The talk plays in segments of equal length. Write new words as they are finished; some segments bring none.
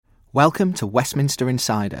Welcome to Westminster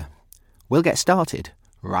Insider. We'll get started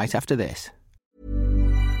right after this.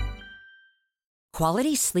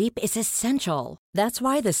 Quality sleep is essential. That's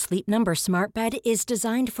why the Sleep Number Smart Bed is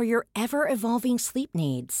designed for your ever-evolving sleep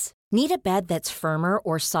needs. Need a bed that's firmer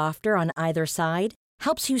or softer on either side?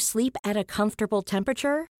 Helps you sleep at a comfortable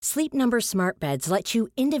temperature? Sleep Number Smart Beds let you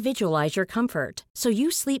individualize your comfort, so you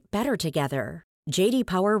sleep better together. J.D.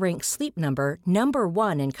 Power ranks Sleep Number number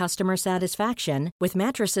 1 in customer satisfaction with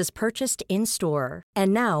mattresses purchased in-store.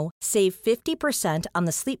 And now, save 50% on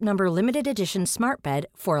the Sleep Number Limited Edition Smart Bed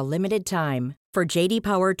for a limited time. For J.D.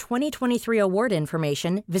 Power 2023 award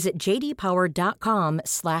information, visit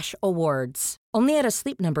jdpower.com/awards. Only at a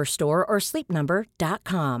Sleep Number store or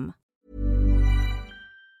sleepnumber.com.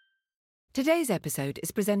 Today's episode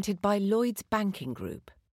is presented by Lloyds Banking Group.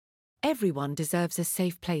 Everyone deserves a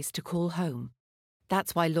safe place to call home.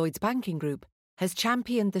 That's why Lloyds Banking Group has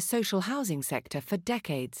championed the social housing sector for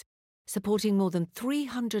decades, supporting more than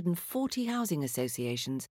 340 housing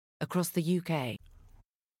associations across the UK.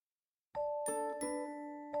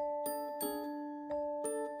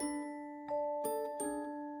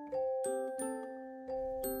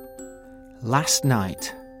 Last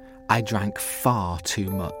night, I drank far too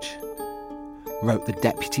much, wrote the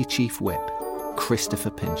Deputy Chief Whip,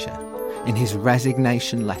 Christopher Pincher, in his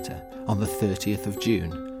resignation letter on the 30th of June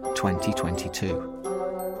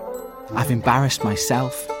 2022. I've embarrassed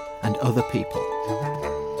myself and other people,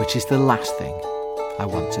 which is the last thing I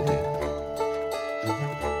want to do.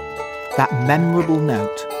 That memorable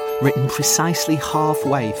note, written precisely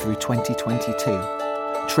halfway through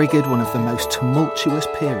 2022, triggered one of the most tumultuous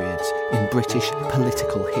periods in British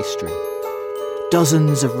political history.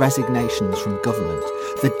 Dozens of resignations from government,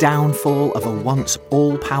 the downfall of a once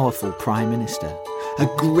all-powerful Prime Minister, a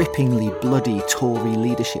grippingly bloody Tory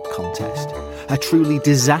leadership contest, a truly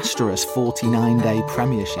disastrous 49-day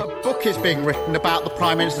premiership. A book is being written about the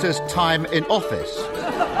Prime Minister's time in office.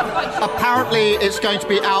 Apparently it's going to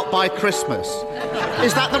be out by Christmas.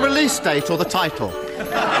 Is that the release date or the title?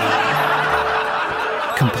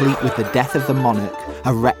 Complete with the death of the monarch,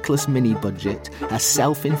 a reckless mini-budget, a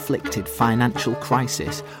self-inflicted financial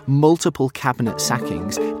crisis, multiple cabinet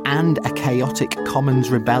sackings, and a chaotic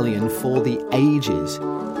Commons rebellion for the ages.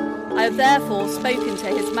 I have therefore spoken to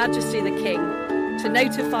His Majesty the King to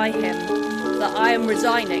notify him that I am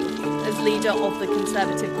resigning as leader of the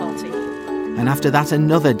Conservative Party. And after that,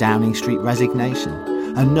 another Downing Street resignation,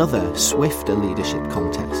 another swifter leadership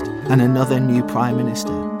contest, and another new Prime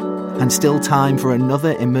Minister. And still time for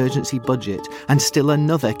another emergency budget, and still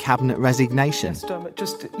another cabinet resignation. Yes, Dermot,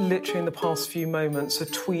 just literally in the past few moments, a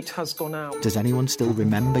tweet has gone out. Does anyone still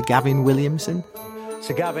remember Gavin Williamson?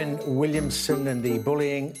 So Gavin Williamson and the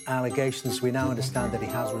bullying allegations, we now understand that he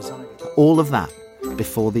has resigned. All of that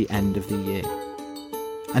before the end of the year.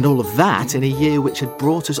 And all of that in a year which had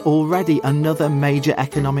brought us already another major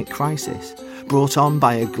economic crisis, brought on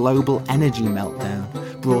by a global energy meltdown,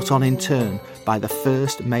 brought on in turn by the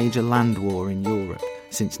first major land war in Europe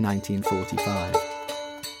since 1945.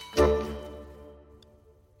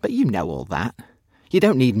 But you know all that. You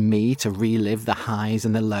don't need me to relive the highs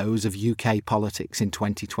and the lows of UK politics in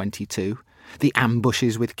 2022, the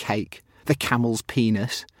ambushes with cake, the camel's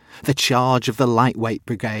penis, the charge of the lightweight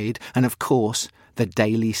brigade, and of course, the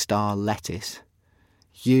Daily Star lettuce.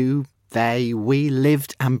 You, they, we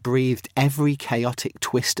lived and breathed every chaotic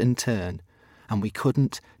twist and turn, and we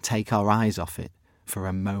couldn't take our eyes off it for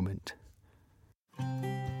a moment.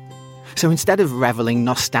 So instead of revelling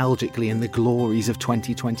nostalgically in the glories of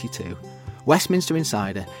 2022, Westminster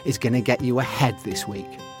Insider is going to get you ahead this week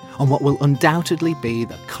on what will undoubtedly be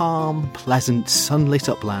the calm, pleasant, sunlit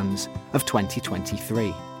uplands of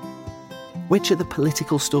 2023. Which are the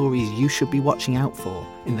political stories you should be watching out for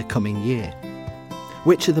in the coming year?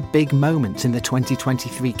 Which are the big moments in the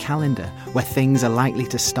 2023 calendar where things are likely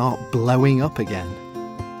to start blowing up again?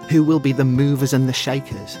 Who will be the movers and the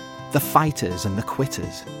shakers, the fighters and the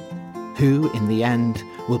quitters? Who, in the end,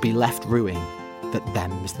 will be left rueing that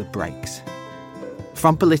them's the breaks?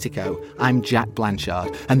 From Politico, I'm Jack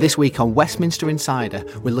Blanchard, and this week on Westminster Insider,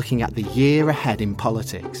 we're looking at the year ahead in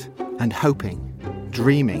politics and hoping,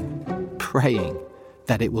 dreaming, praying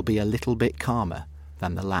that it will be a little bit calmer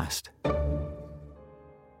than the last.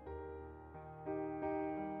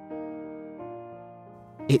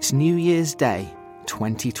 It's New Year's Day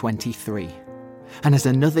 2023, and as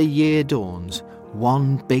another year dawns,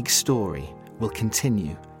 one big story will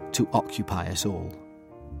continue to occupy us all.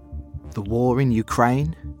 The war in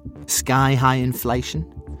Ukraine, sky-high inflation,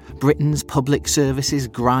 Britain's public services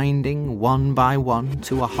grinding one by one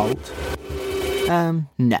to a halt.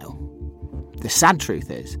 No. The sad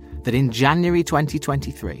truth is that in January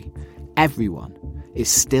 2023, everyone is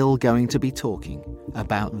still going to be talking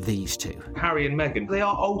about these two. Harry and Meghan, they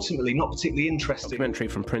are ultimately not particularly interesting. Documentary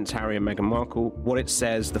from Prince Harry and Meghan Markle, what it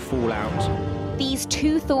says, the fallout. These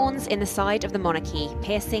two thorns in the side of the monarchy,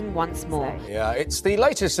 piercing once more. Yeah, it's the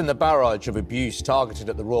latest in the barrage of abuse targeted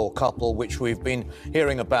at the royal couple, which we've been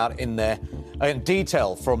hearing about in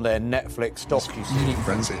detail from their Netflix docuseries.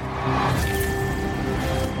 Frenzy.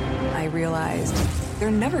 I realized they're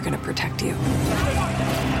never going to protect you.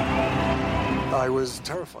 I was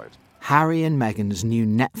terrified. Harry and Meghan's new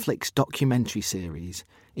Netflix documentary series,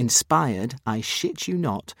 inspired, I shit you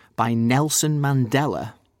not, by Nelson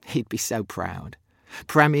Mandela, he'd be so proud,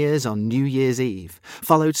 premieres on New Year's Eve,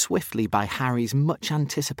 followed swiftly by Harry's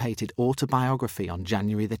much-anticipated autobiography on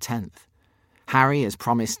January the 10th. Harry has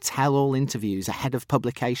promised tell-all interviews ahead of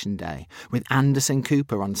publication day with Anderson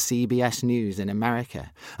Cooper on CBS News in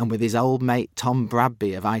America and with his old mate Tom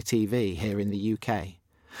Bradby of ITV here in the UK.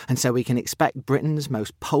 And so we can expect Britain's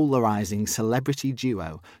most polarising celebrity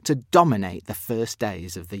duo to dominate the first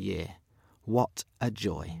days of the year. What a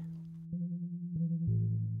joy.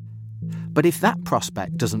 But if that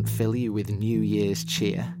prospect doesn't fill you with New Year's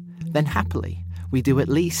cheer, then happily, we do at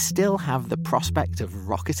least still have the prospect of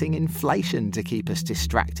rocketing inflation to keep us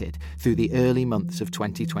distracted through the early months of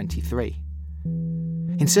 2023.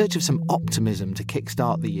 In search of some optimism to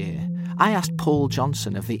kickstart the year, I asked Paul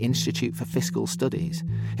Johnson of the Institute for Fiscal Studies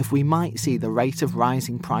if we might see the rate of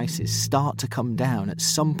rising prices start to come down at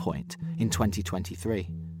some point in 2023.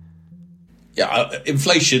 Yeah,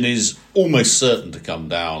 inflation is almost certain to come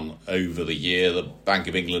down over the year. The Bank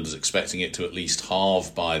of England is expecting it to at least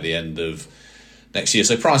halve by the end of next year.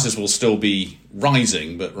 So prices will still be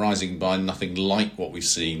rising, but rising by nothing like what we've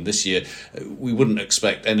seen this year. We wouldn't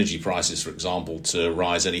expect energy prices, for example, to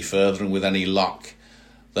rise any further, and with any luck,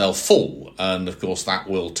 they'll fall. And of course, that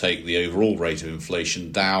will take the overall rate of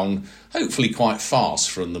inflation down, hopefully quite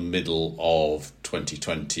fast from the middle of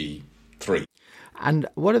 2023. And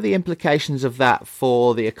what are the implications of that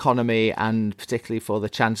for the economy and particularly for the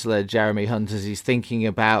Chancellor, Jeremy Hunt, as he's thinking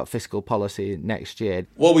about fiscal policy next year?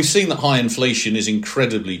 Well, we've seen that high inflation is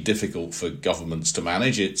incredibly difficult for governments to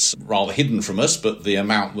manage. It's rather hidden from us, but the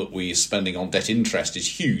amount that we're spending on debt interest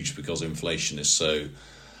is huge because inflation is so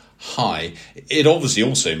high. It obviously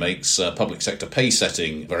also makes public sector pay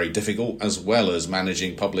setting very difficult, as well as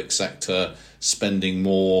managing public sector spending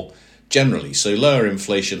more generally. So lower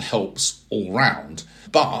inflation helps all round.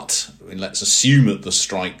 But let's assume that the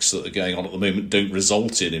strikes that are going on at the moment don't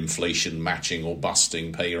result in inflation matching or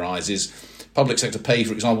busting pay rises. Public sector pay,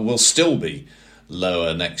 for example, will still be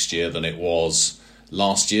lower next year than it was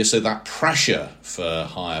last year. So that pressure for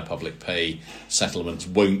higher public pay settlements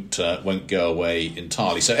won't go away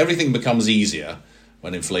entirely. So everything becomes easier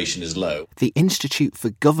when inflation is low. The Institute for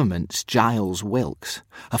Government's Giles Wilkes,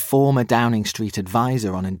 a former Downing Street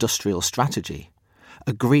advisor on industrial strategy,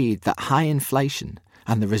 agreed that high inflation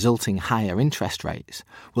and the resulting higher interest rates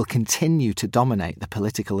will continue to dominate the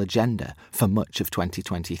political agenda for much of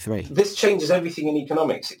 2023. This changes everything in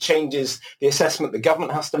economics. It changes the assessment the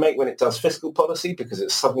government has to make when it does fiscal policy because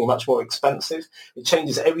it's suddenly much more expensive. It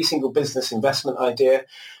changes every single business investment idea.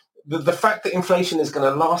 The fact that inflation is going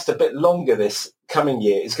to last a bit longer this coming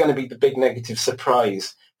year is going to be the big negative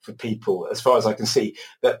surprise for people, as far as I can see.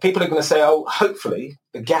 That people are going to say, oh, hopefully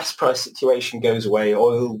the gas price situation goes away,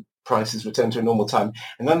 oil prices return to a normal time,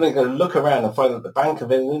 and then they're going to look around and find that the Bank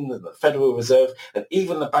of England, the Federal Reserve, and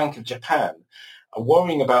even the Bank of Japan are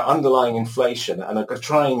worrying about underlying inflation and are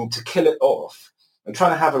trying to kill it off and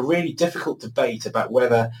trying to have a really difficult debate about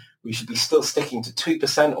whether we should be still sticking to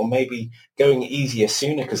 2% or maybe going easier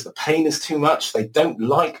sooner because the pain is too much. They don't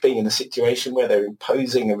like being in a situation where they're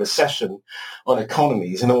imposing a recession on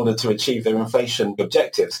economies in order to achieve their inflation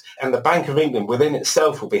objectives. And the Bank of England within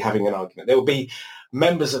itself will be having an argument. There will be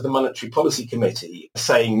members of the Monetary Policy Committee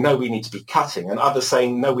saying, no, we need to be cutting, and others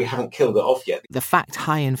saying, no, we haven't killed it off yet. The fact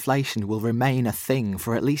high inflation will remain a thing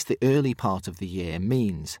for at least the early part of the year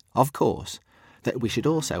means, of course, that we should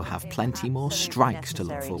also have plenty more strikes to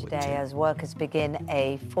look forward to. As workers begin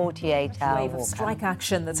a 48-hour wave of strike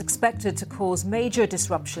action that's expected to cause major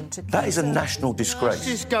disruption to... That is a national disgrace.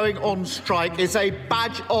 Nurses going on strike is a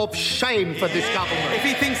badge of shame for this government. If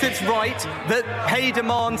he thinks it's right that pay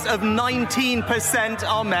demands of 19%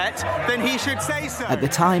 are met, then he should say so. At the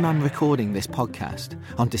time I'm recording this podcast,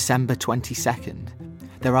 on December 22nd,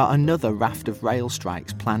 there are another raft of rail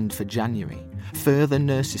strikes planned for January, further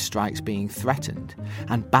nurses' strikes being threatened,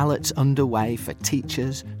 and ballots underway for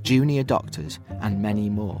teachers, junior doctors, and many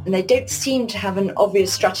more. And they don't seem to have an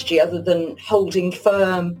obvious strategy other than holding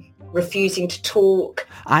firm refusing to talk.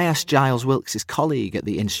 I asked Giles Wilkes' colleague at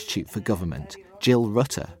the Institute for Government, Jill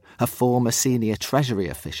Rutter, a former senior Treasury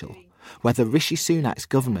official, whether Rishi Sunak's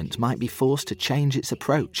government might be forced to change its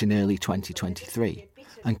approach in early 2023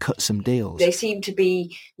 and cut some deals. They seem to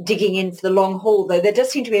be digging in for the long haul, though there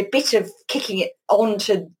does seem to be a bit of kicking it on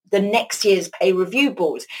to the next year's pay review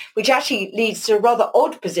board, which actually leads to a rather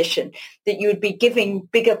odd position that you would be giving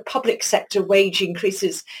bigger public sector wage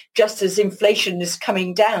increases just as inflation is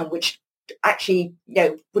coming down, which actually,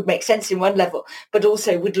 would make sense in one level, but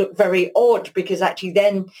also would look very odd because actually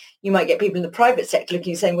then you might get people in the private sector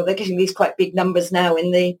looking and saying, well, they're getting these quite big numbers now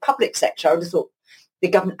in the public sector. I would have thought the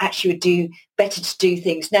government actually would do better to do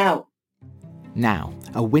things now. Now,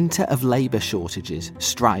 a winter of labour shortages,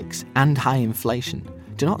 strikes and high inflation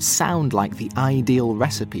do not sound like the ideal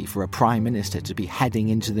recipe for a Prime Minister to be heading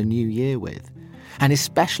into the new year with, and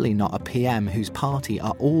especially not a PM whose party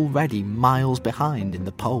are already miles behind in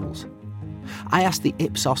the polls. I asked the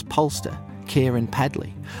Ipsos pollster, Kieran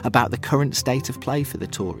Pedley, about the current state of play for the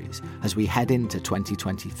Tories as we head into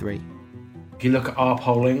 2023. If you look at our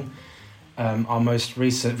polling, our most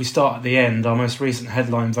recent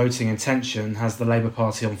headline voting intention has the Labour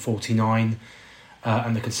Party on 49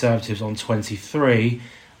 and the Conservatives on 23,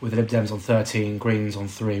 with the Lib Dems on 13, Greens on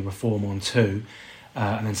 3, Reform on 2,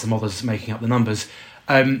 and then some others making up the numbers.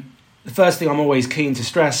 The first thing I'm always keen to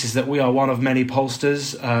stress is that we are one of many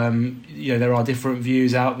pollsters. There are different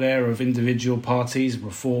views out there of individual parties,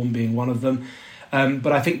 Reform being one of them.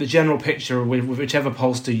 But I think the general picture, with whichever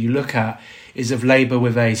pollster you look at, is of Labour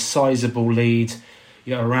with a sizable lead,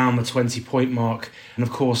 around the 20-point mark. And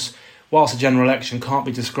of course, whilst the general election can't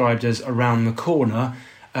be described as around the corner,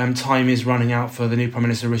 time is running out for the new Prime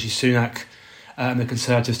Minister Rishi Sunak and the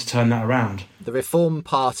Conservatives to turn that around. The Reform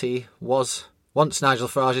Party was once Nigel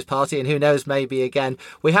Farage's party, and who knows, maybe again.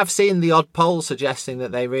 We have seen the odd poll suggesting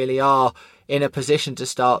that they really are in a position to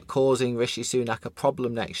start causing Rishi Sunak a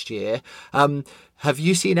problem next year. Have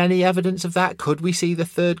you seen any evidence of that? Could we see the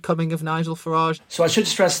third coming of Nigel Farage? So I should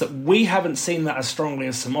stress that we haven't seen that as strongly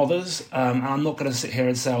as some others, and I'm not going to sit here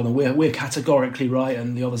and say, we're categorically right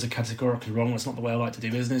and the others are categorically wrong. That's not the way I like to do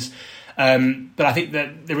business. But I think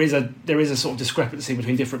that there is a sort of discrepancy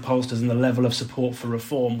between different pollsters and the level of support for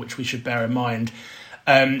reform, which we should bear in mind.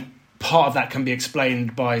 Part of that can be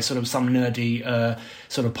explained by sort of some nerdy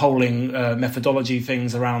sort of polling methodology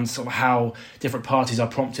things around sort of how different parties are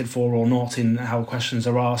prompted for or not in how questions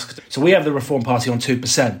are asked. So we have the Reform Party on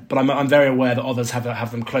 2%, but I'm very aware that others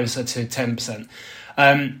have them closer to 10%.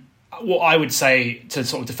 What I would say to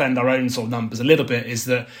sort of defend our own sort of numbers a little bit is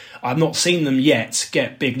that I've not seen them yet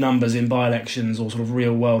get big numbers in by-elections or sort of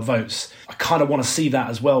real-world votes. I kind of want to see that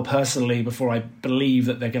as well personally before I believe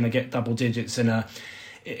that they're going to get double digits in a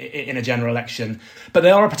general election. But they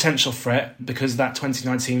are a potential threat because that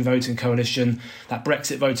 2019 voting coalition, that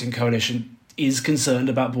Brexit voting coalition, is concerned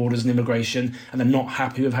about borders and immigration, and they're not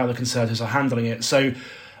happy with how the Conservatives are handling it. So,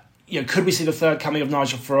 could we see the third coming of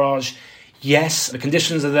Nigel Farage? Yes, the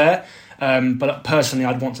conditions are there, but personally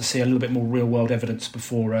I'd want to see a little bit more real-world evidence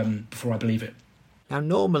before I believe it. Now,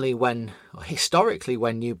 historically,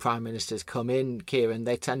 when new Prime Ministers come in, Kieran,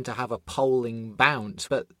 they tend to have a polling bounce,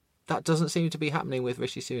 but that doesn't seem to be happening with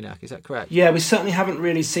Rishi Sunak, is that correct? Yeah, we certainly haven't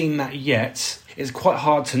really seen that yet. It's quite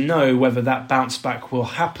hard to know whether that bounce back will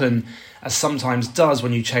happen, as sometimes does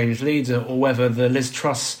when you change leader, or whether the Liz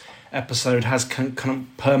Truss episode has kind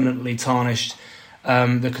of permanently tarnished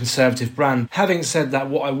the Conservative brand. Having said that,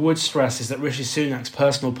 what I would stress is that Rishi Sunak's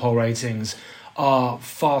personal poll ratings are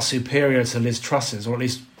far superior to Liz Truss's, or at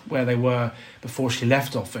least where they were before she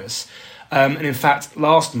left office. And in fact,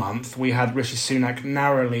 last month we had Rishi Sunak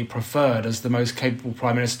narrowly preferred as the most capable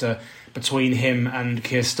Prime Minister between him and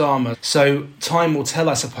Keir Starmer. So time will tell,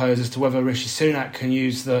 I suppose, as to whether Rishi Sunak can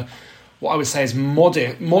use what I would say is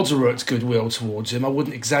moderate goodwill towards him. I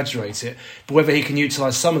wouldn't exaggerate it, but whether he can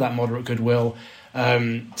utilise some of that moderate goodwill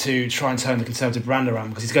to try and turn the Conservative brand around,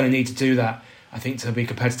 because he's going to need to do that, I think, to be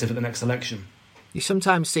competitive at the next election. You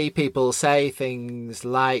sometimes see people say things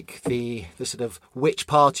like the sort of which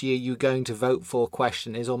party are you going to vote for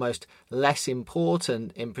question is almost less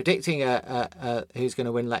important in predicting who's going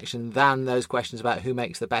to win election than those questions about who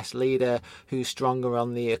makes the best leader, who's stronger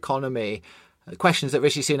on the economy. Questions that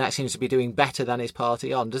Rishi Sunak seems to be doing better than his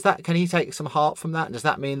party on. Can he take some heart from that? Does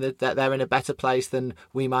that mean that they're in a better place than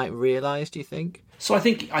we might realise, do you think? So I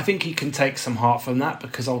think he can take some heart from that,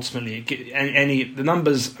 because ultimately the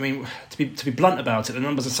numbers, I mean, to be blunt about it, the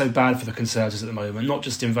numbers are so bad for the Conservatives at the moment, not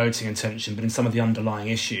just in voting intention, but in some of the underlying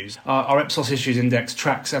issues. Our Ipsos Issues Index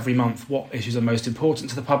tracks every month what issues are most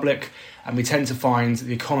important to the public, and we tend to find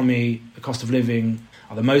the economy, the cost of living,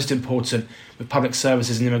 are the most important, with public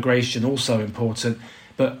services and immigration also important.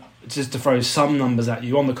 But just to throw some numbers at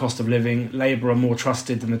you, on the cost of living, Labour are more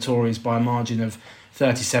trusted than the Tories by a margin of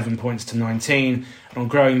 37 points to 19. And on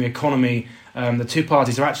growing the economy, the two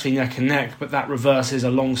parties are actually neck and neck, but that reverses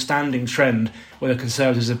a long-standing trend where the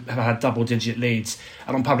Conservatives have had double-digit leads.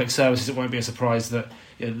 And on public services, it won't be a surprise that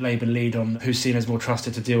Labour lead on who's seen as more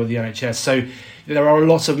trusted to deal with the NHS. So there are a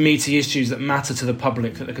lot of meaty issues that matter to the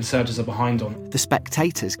public that the Conservatives are behind on. The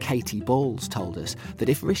Spectator's Katie Balls told us that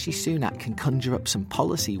if Rishi Sunak can conjure up some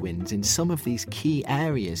policy wins in some of these key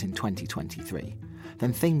areas in 2023,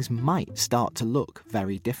 then things might start to look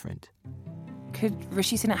very different. Could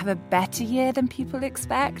Rishi Sunak have a better year than people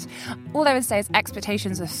expect? All I would say is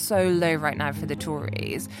expectations are so low right now for the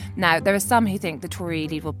Tories. Now, there are some who think the Tory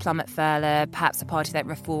lead will plummet further, perhaps a party like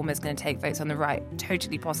Reform is going to take votes on the right.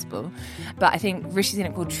 Totally possible. But I think Rishi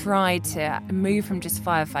Sunak will try to move from just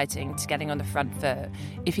firefighting to getting on the front foot.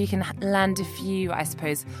 If he can land a few, I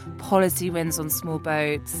suppose, policy wins on small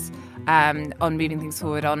boats, on moving things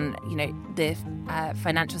forward, on the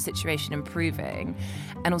financial situation improving,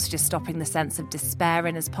 and also just stopping the sense of despair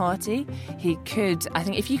in his party. He could, I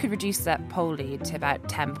think, if you could reduce that poll lead to about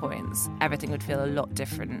 10 points, everything would feel a lot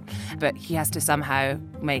different. But he has to somehow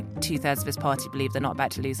make 2/3 of his party believe they're not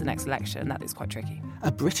about to lose the next election. That is quite tricky.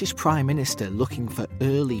 A British Prime Minister looking for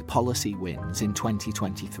early policy wins in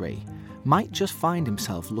 2023 might just find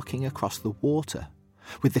himself looking across the water,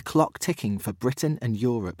 with the clock ticking for Britain and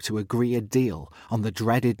Europe to agree a deal on the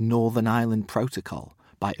dreaded Northern Ireland Protocol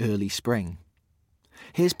by early spring.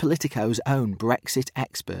 Here's Politico's own Brexit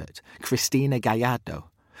expert, Christina Gallardo,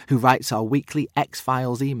 who writes our weekly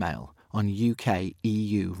X-Files email on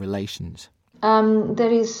UK-EU relations.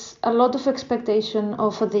 There is a lot of expectation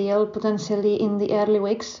of a deal potentially in the early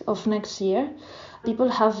weeks of next year. People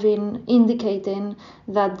have been indicating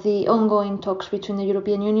that the ongoing talks between the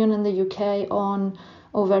European Union and the UK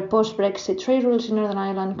over post-Brexit trade rules in Northern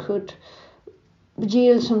Ireland could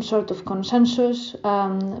yield some sort of consensus,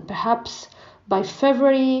 perhaps by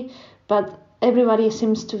February, but everybody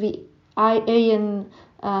seems to be eyeing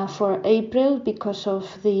for April because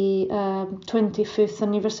of the 25th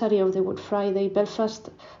anniversary of the Good Friday Belfast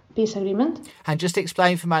peace agreement. And just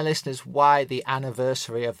explain for my listeners why the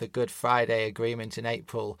anniversary of the Good Friday Agreement in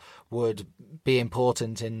April would be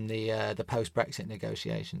important in the post-Brexit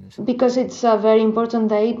negotiations. Because it's a very important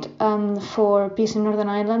date for peace in Northern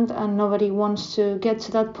Ireland, and nobody wants to get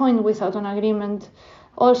to that point without an agreement.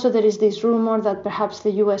 Also, there is this rumour that perhaps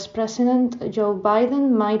the US President, Joe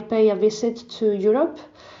Biden, might pay a visit to Europe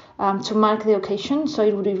to mark the occasion. So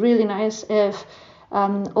it would be really nice if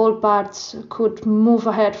all parts could move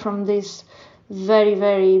ahead from this very,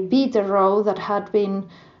 very bitter road that had been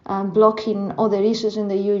blocking other issues in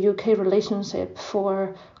the EU-UK relationship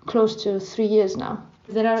for close to 3 years now.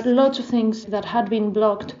 There are lots of things that had been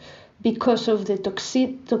blocked because of the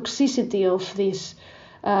toxicity of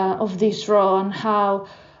this row, and how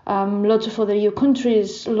lots of other EU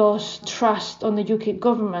countries lost trust on the UK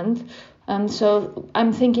government. So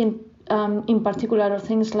I'm thinking in particular of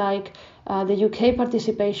things like the UK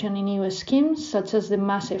participation in EU schemes, such as the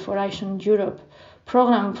massive Horizon Europe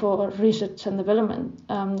programme for research and development,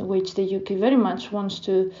 which the UK very much wants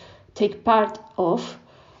to take part of.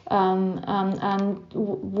 And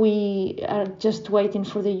we are just waiting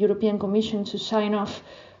for the European Commission to sign off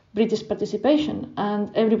British participation.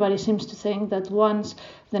 And everybody seems to think that once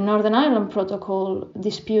the Northern Ireland Protocol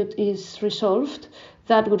dispute is resolved,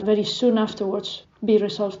 that would very soon afterwards be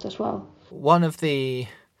resolved as well. One of the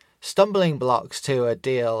stumbling blocks to a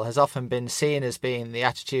deal has often been seen as being the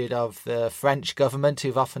attitude of the French government,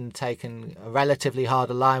 who've often taken a relatively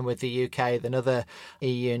harder line with the UK than other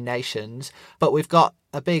EU nations. But we've got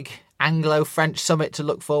a big Anglo-French summit to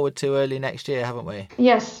look forward to early next year, haven't we?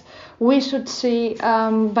 Yes, we should see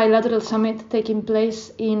bilateral summit taking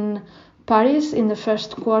place in Paris in the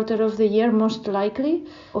first quarter of the year, most likely.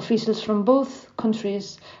 Officials from both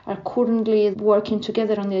countries are currently working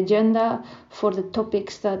together on the agenda for the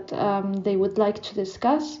topics that they would like to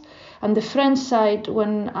discuss. And the French side,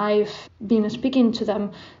 when I've been speaking to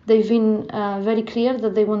them, they've been very clear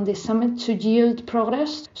that they want this summit to yield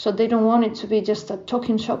progress. So they don't want it to be just a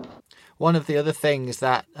talking shop. One of the other things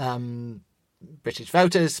that British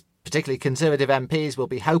voters, particularly Conservative MPs, will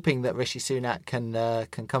be hoping that Rishi Sunak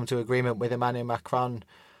can come to agreement with Emmanuel Macron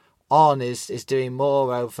on is doing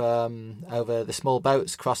more over the small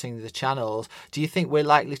boats crossing the channels. Do you think we're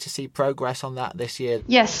likely to see progress on that this year?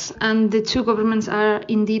 Yes, and the two governments are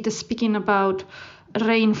indeed speaking about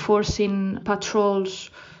reinforcing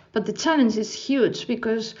patrols But the challenge is huge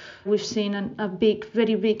because we've seen a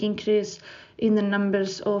very big increase in the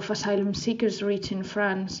numbers of asylum seekers reaching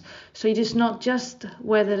France. So it is not just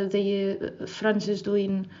whether France is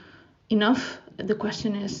doing enough. The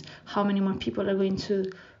question is how many more people are going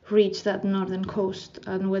to reach that northern coast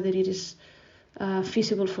and whether it is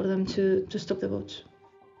feasible for them to stop the boats.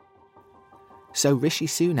 So Rishi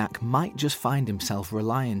Sunak might just find himself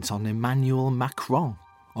reliant on Emmanuel Macron,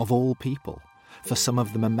 of all people, for some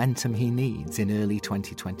of the momentum he needs in early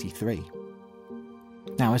 2023.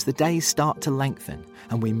 Now, as the days start to lengthen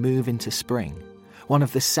and we move into spring, one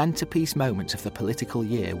of the centrepiece moments of the political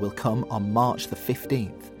year will come on March the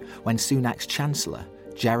 15th, when Sunak's Chancellor,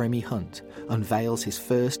 Jeremy Hunt, unveils his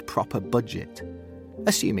first proper budget,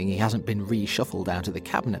 assuming he hasn't been reshuffled out of the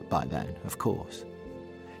cabinet by then, of course.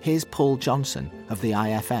 Here's Paul Johnson of the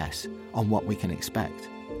IFS on what we can expect.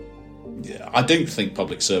 I don't think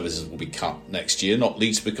public services will be cut next year, not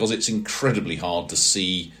least because it's incredibly hard to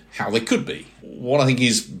see how they could be. What I think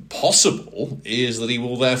is possible is that he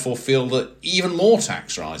will therefore feel that even more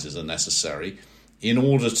tax rises are necessary in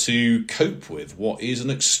order to cope with what is an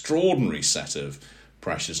extraordinary set of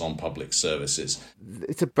pressures on public services.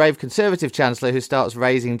 It's a brave Conservative Chancellor who starts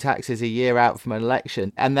raising taxes a year out from an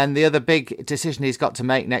election. And then the other big decision he's got to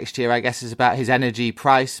make next year, I guess, is about his energy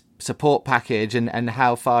price support package and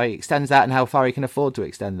how far he extends that and how far he can afford to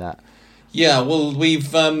extend that. Yeah, well,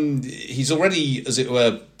 he's already, as it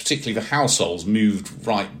were, particularly for households, moved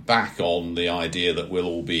right back on the idea that we'll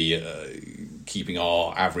all be keeping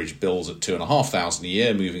our average bills at $2,500 a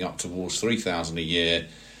year, moving up towards $3,000 a year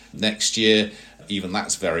next year. Even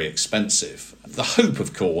that's very expensive. The hope,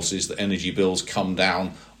 of course, is that energy bills come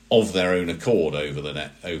down of their own accord over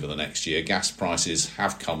the next year. Gas prices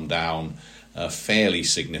have come down fairly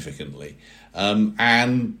significantly.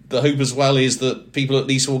 And the hope as well is that people at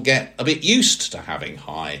least will get a bit used to having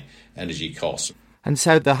high energy costs. And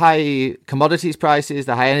so the high commodities prices,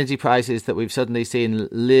 the high energy prices that we've suddenly seen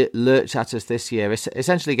lurch at us this year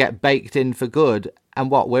essentially get baked in for good.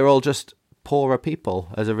 And we're all just poorer people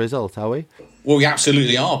as a result, are we? Well, we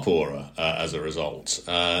absolutely are poorer as a result.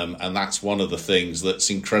 And that's one of the things that's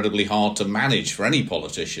incredibly hard to manage for any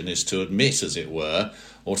politician, is to admit, as it were,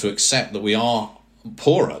 or to accept that we are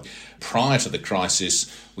poorer. Prior to the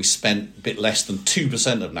crisis, we spent a bit less than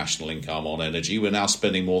 2% of national income on energy. We're now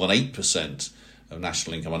spending more than 8% of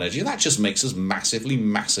national income on energy. That just makes us massively,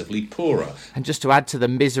 massively poorer. And just to add to the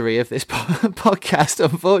misery of this podcast,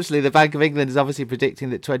 unfortunately, the Bank of England is obviously predicting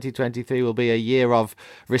that 2023 will be a year of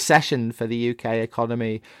recession for the UK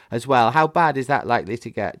economy as well. How bad is that likely to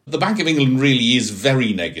get? The Bank of England really is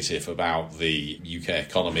very negative about the UK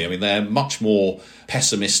economy. I mean, they're much more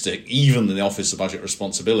pessimistic even than the Office of Budget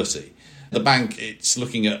Responsibility. The bank, it's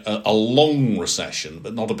looking at a long recession,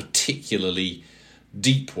 but not a particularly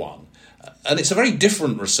deep one. And it's a very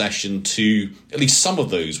different recession to at least some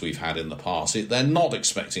of those we've had in the past. They're not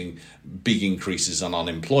expecting big increases in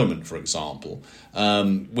unemployment, for example,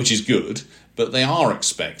 which is good, but they are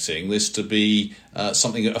expecting this to be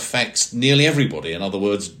something that affects nearly everybody. In other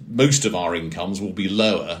words, most of our incomes will be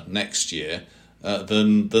lower next year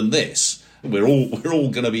than this. We're all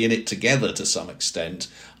going to be in it together to some extent,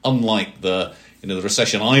 unlike the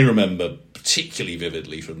recession I remember particularly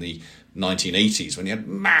vividly from the 1980s, when you had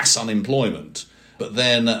mass unemployment, but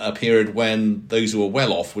then a period when those who were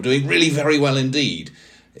well off were doing really very well indeed.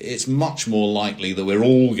 It's much more likely that we're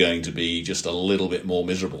all going to be just a little bit more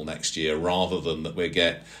miserable next year, rather than that we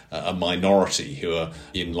get a minority who are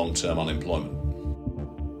in long-term unemployment.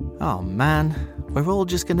 Oh man, we're all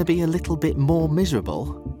just going to be a little bit more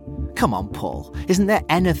miserable? Come on, Paul, isn't there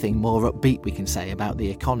anything more upbeat we can say about the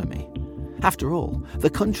economy? After all, the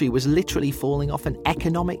country was literally falling off an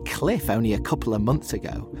economic cliff only a couple of months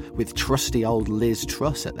ago, with trusty old Liz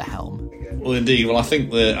Truss at the helm. Well, indeed. Well, I think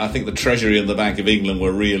the Treasury and the Bank of England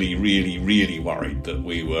were really, really, really worried that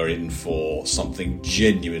we were in for something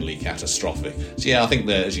genuinely catastrophic. So yeah, I think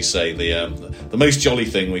that, as you say, the most jolly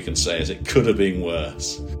thing we can say is it could have been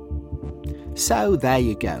worse. So there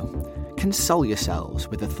you go. Console yourselves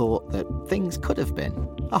with the thought that things could have been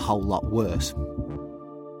a whole lot worse.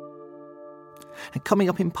 And coming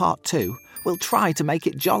up in part 2, we'll try to make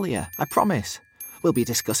it jollier, I promise. We'll be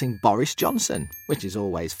discussing Boris Johnson, which is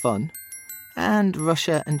always fun, and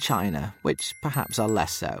Russia and China, which perhaps are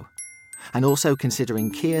less so. And also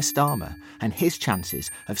considering Keir Starmer and his chances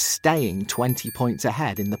of staying 20 points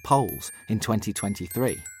ahead in the polls in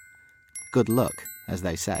 2023. Good luck, as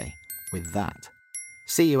they say, with that.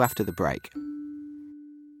 See you after the break.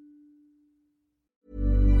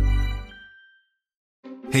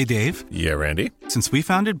 Hey, Dave. Yeah, Randy? Since we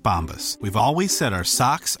founded Bombas, we've always said our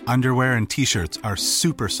socks, underwear, and T-shirts are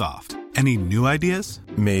super soft. Any new ideas?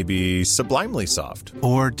 Maybe sublimely soft.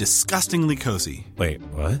 Or disgustingly cozy. Wait,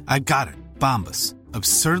 what? I got it. Bombas.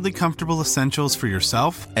 Absurdly comfortable essentials for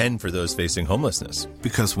yourself and for those facing homelessness.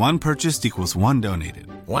 Because one purchased equals one donated.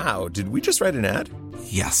 Wow, did we just write an ad?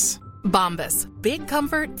 Yes. Bombas. Big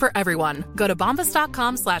comfort for everyone. Go to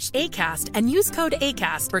bombas.com/ACAST and use code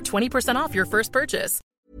ACAST for 20% off your first purchase.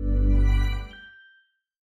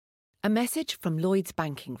 A message from Lloyds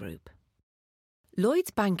Banking Group. Lloyds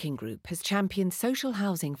Banking Group has championed social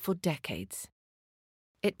housing for decades.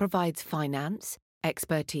 It provides finance,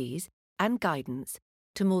 expertise, and guidance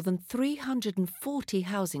to more than 340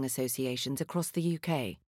 housing associations across the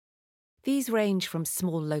UK. These range from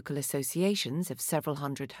small local associations of several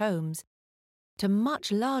hundred homes to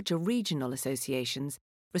much larger regional associations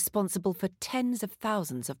responsible for tens of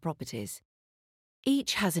thousands of properties.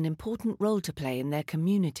 Each has an important role to play in their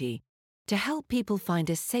community to help people find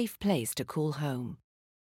a safe place to call home.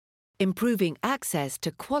 Improving access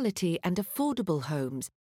to quality and affordable homes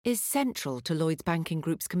is central to Lloyds Banking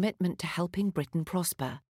Group's commitment to helping Britain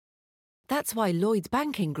prosper. That's why Lloyds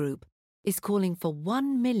Banking Group is calling for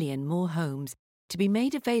 1 million more homes to be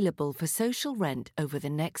made available for social rent over the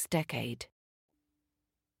next decade.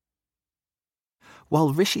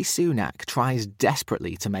 While Rishi Sunak tries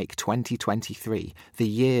desperately to make 2023 the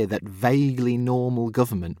year that vaguely normal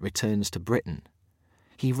government returns to Britain,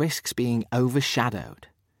 he risks being overshadowed,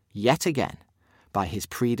 yet again, by his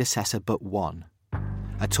predecessor but one,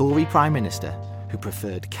 a Tory Prime Minister who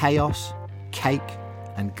preferred chaos, cake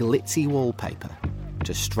and glitzy wallpaper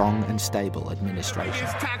to strong and stable administration.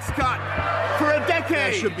 Tax cut for a decade.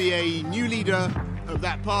 There should be a new leader of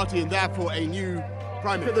that party and therefore a new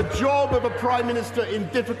Prime Minister. The job of a Prime Minister in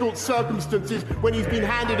difficult circumstances when he's been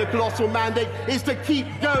handed a colossal mandate is to keep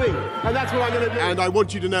going. And that's what I'm going to do. And I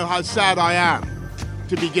want you to know how sad I am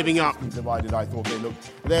to be giving up. Divided, I thought they looked.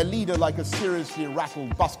 Their leader like a seriously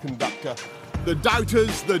rattled bus conductor. The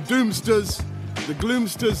doubters, the doomsters, the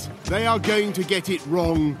gloomsters, they are going to get it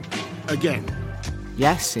wrong again.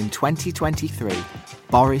 Yes, in 2023,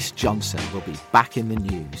 Boris Johnson will be back in the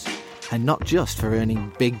news. And not just for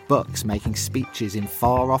earning big bucks making speeches in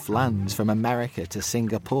far-off lands from America to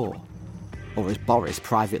Singapore, or as Boris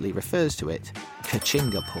privately refers to it,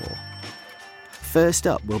 Kachingapore. First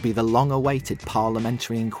up will be the long-awaited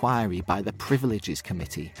parliamentary inquiry by the Privileges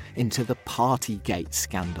Committee into the Partygate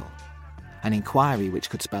scandal, an inquiry which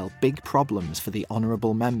could spell big problems for the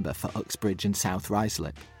honourable member for Uxbridge and South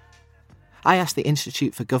Ruislip. I asked the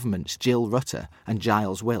Institute for Government's Jill Rutter and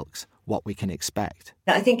Giles Wilkes what we can expect.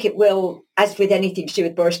 I think it will, as with anything to do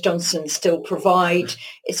with Boris Johnson, still provide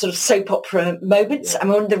sort of soap opera moments. And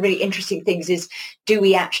one of the really interesting things is, do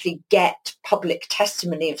we actually get public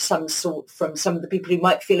testimony of some sort from some of the people who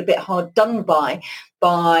might feel a bit hard done by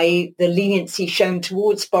the leniency shown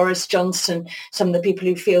towards Boris Johnson, some of the people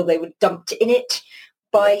who feel they were dumped in it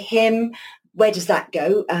by him? Where does that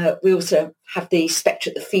go? We also have the spectre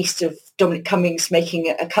at the feast of Dominic Cummings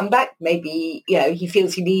making a comeback. Maybe, he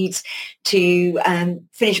feels he needs to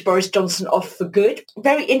finish Boris Johnson off for good.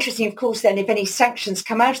 Very interesting, of course, then, if any sanctions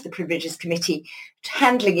come out of the Privileges Committee,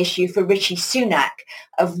 handling issue for Rishi Sunak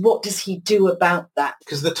of what does he do about that?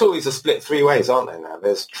 Because the Tories are split three ways, aren't they now?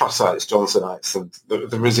 There's Trussites, Johnsonites, and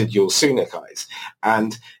the residual Sunakites.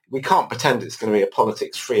 And we can't pretend it's going to be a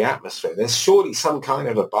politics-free atmosphere. There's surely some kind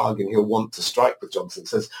of a bargain he'll want to strike with Johnson.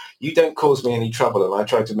 Says, you don't cause me any trouble, and I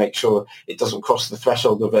try to make sure it doesn't cross the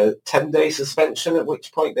threshold of a 10-day suspension, at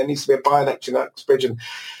which point there needs to be a by-election at Uxbridge, and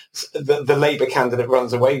the Labour candidate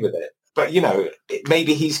runs away with it. But,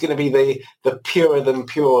 maybe he's going to be the purer than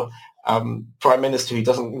pure Prime Minister who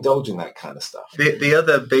doesn't indulge in that kind of stuff. The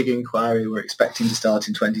other big inquiry we're expecting to start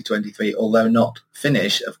in 2023, although not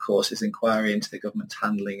finish, of course, is inquiry into the government's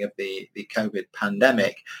handling of the COVID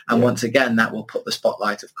pandemic. And once again, that will put the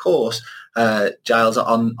spotlight, of course, Giles,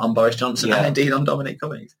 on Boris Johnson and indeed on Dominic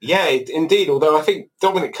Cummings. Yeah, indeed, although I think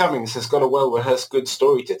Dominic Cummings has got a well-rehearsed good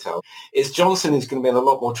story to tell. Johnson is going to be in a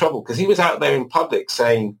lot more trouble because he was out there in public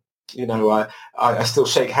saying, I still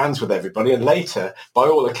shake hands with everybody. And later, by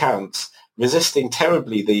all accounts, resisting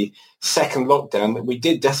terribly the second lockdown that we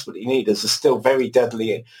did desperately need as a still very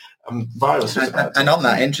deadly virus. And on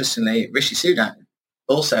that, interestingly, Rishi Sunak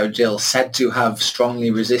also, Jill, said to have strongly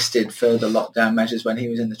resisted further lockdown measures when he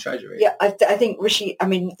was in the Treasury. Yeah, I think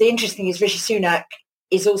the interesting thing is Rishi Sunak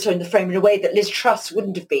is also in the frame in a way that Liz Truss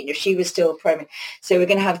wouldn't have been if she was still Premier. So we're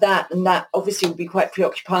going to have that, and that obviously will be quite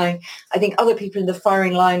preoccupying. I think other people in the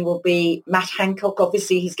firing line will be Matt Hancock.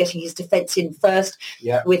 Obviously, he's getting his defence in first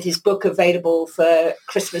with his book available for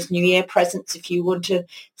Christmas, New Year presents if you want to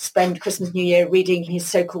spend Christmas, New Year reading his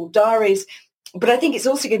so-called diaries. But I think it's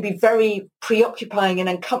also going to be very preoccupying and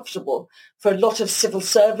uncomfortable for a lot of civil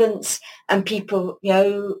servants and people,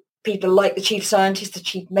 people like the chief scientist, the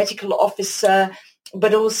chief medical officer,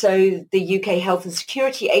 but also the UK Health and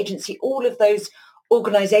Security Agency. All of those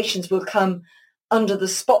organisations will come under the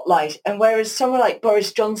spotlight. And whereas someone like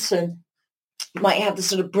Boris Johnson might have the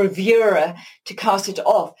sort of bravura to cast it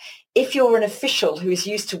off, if you're an official who is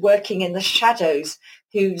used to working in the shadows,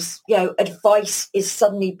 whose advice is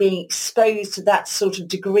suddenly being exposed to that sort of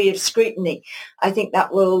degree of scrutiny, I think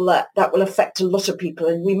that will affect a lot of people.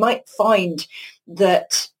 And we might find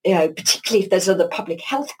that, particularly if there's other public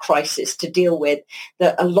health crisis to deal with,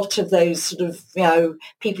 that a lot of those sort of,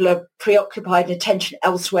 people are preoccupied and attention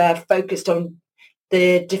elsewhere, focused on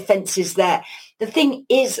the defences there. The thing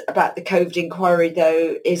is about the COVID inquiry,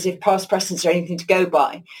 though, is if past precedents are anything to go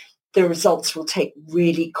by, the results will take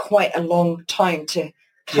really quite a long time to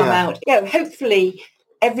come out. Hopefully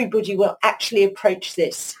everybody will actually approach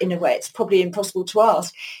this in a way, it's probably impossible to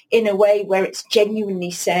ask, in a way where it's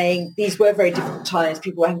genuinely saying these were very difficult times.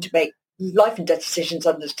 People were having to make life and death decisions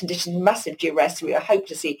under conditions of massive duress. We are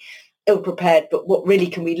hopelessly ill-prepared, but what really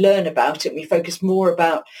can we learn about it? We focus more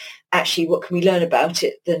about actually what can we learn about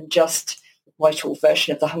it than just the Whitehall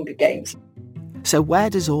version of the Hunger Games. So where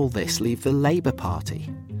does all this leave the Labour Party?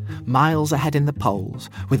 Miles ahead in the polls,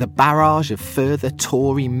 with a barrage of further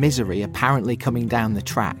Tory misery apparently coming down the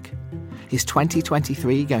track. Is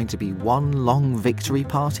 2023 going to be one long victory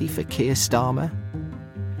party for Keir Starmer?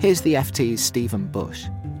 Here's the FT's Stephen Bush.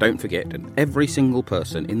 Don't forget that every single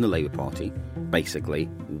person in the Labour Party basically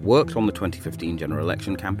worked on the 2015 general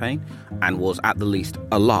election campaign and was at the least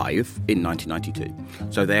alive in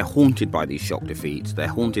 1992. So they're haunted by these shock defeats, they're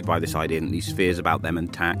haunted by this idea and these fears about them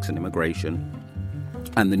and tax and immigration.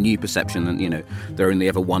 And the new perception that, they're only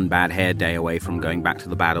ever one bad hair day away from going back to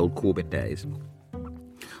the bad old Corbett days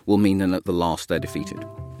will mean that at the last they're defeated.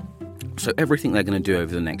 So everything they're going to do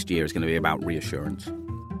over the next year is going to be about reassurance.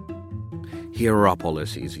 Here are our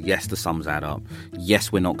policies. Yes, the sums add up.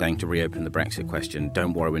 Yes, we're not going to reopen the Brexit question.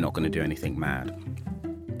 Don't worry, we're not going to do anything mad.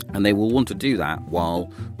 And they will want to do that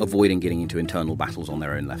while avoiding getting into internal battles on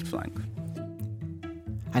their own left flank.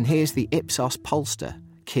 And here's the Ipsos pollster,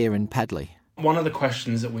 Kieran Pedley. One of the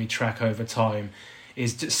questions that we track over time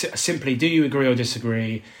is simply, do you agree or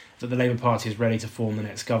disagree that the Labour Party is ready to form the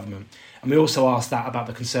next government? And we also asked that about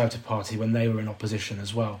the Conservative Party when they were in opposition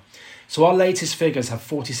as well. So our latest figures have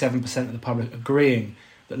 47% of the public agreeing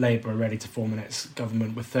that Labour are ready to form the next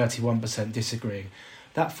government, with 31% disagreeing.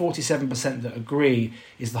 That 47% that agree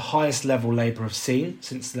is the highest level Labour have seen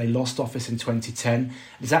since they lost office in 2010.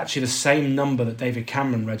 It's actually the same number that David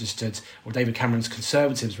Cameron registered, or David Cameron's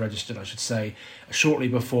Conservatives registered, I should say, shortly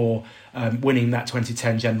before winning that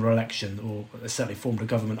 2010 general election, or certainly formed a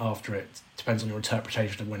government after it. Depends on your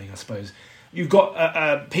interpretation of winning, I suppose. You've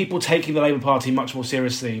got people taking the Labour Party much more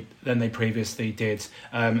seriously than they previously did.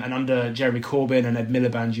 And under Jeremy Corbyn and Ed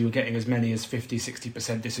Miliband, you were getting as many as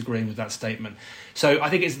 50-60% disagreeing with that statement. So I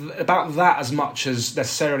think it's about that as much as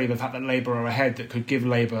necessarily the fact that Labour are ahead that could give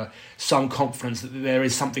Labour some confidence that there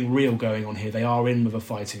is something real going on here. They are in with a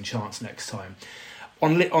fighting chance next time.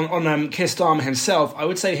 On Keir Starmer himself, I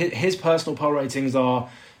would say his personal poll ratings are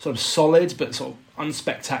sort of solid, but sort of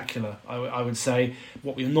unspectacular, I would say.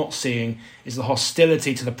 What we're not seeing is the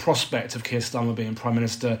hostility to the prospect of Keir Starmer being Prime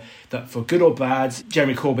Minister, that for good or bad,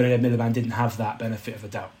 Jeremy Corbyn and Ed Miliband didn't have that benefit of the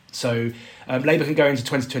doubt. So Labour can go into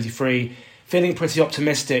 2023 feeling pretty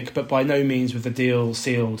optimistic, but by no means with the deal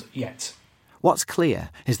sealed yet. What's clear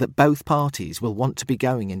is that both parties will want to be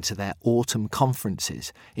going into their autumn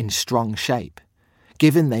conferences in strong shape,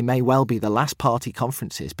 given they may well be the last party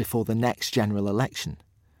conferences before the next general election.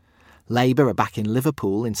 Labour are back in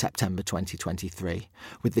Liverpool in September 2023,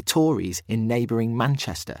 with the Tories in neighbouring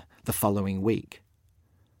Manchester the following week.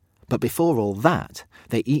 But before all that,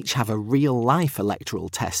 they each have a real-life electoral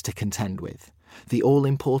test to contend with, the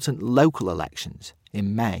all-important local elections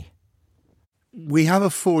in May. We have a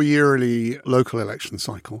 4-yearly local election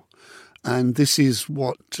cycle, and this is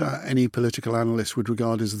what any political analyst would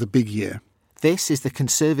regard as the big year. This is the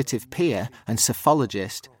Conservative peer and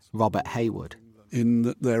psephologist Robert Hayward. In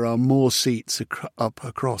that there are more seats up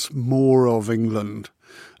across more of England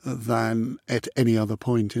than at any other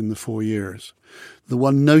point in the 4 years. The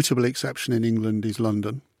one notable exception in England is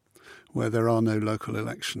London, where there are no local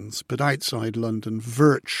elections. But outside London,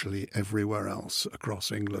 virtually everywhere else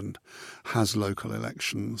across England has local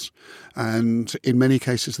elections. And in many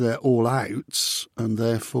cases, they're all outs, and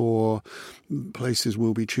therefore places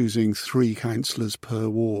will be choosing 3 councillors per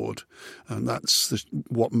ward. And that's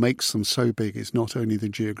what makes them so big, is not only the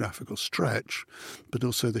geographical stretch, but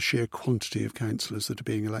also the sheer quantity of councillors that are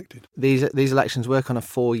being elected. These elections work on a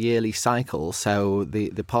 4-yearly cycle, so the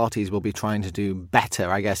parties will be trying to do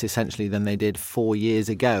better, I guess, essentially, than they did 4 years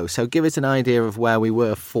ago. So give us an idea of where we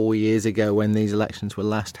were 4 years ago when these elections were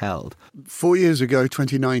last held. 4 years ago,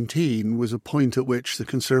 2019, was a point at which the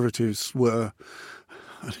Conservatives were,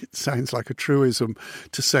 and it sounds like a truism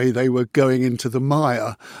to say they were going into the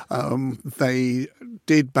mire. They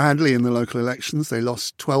did badly in the local elections. They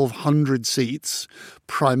lost 1,200 seats,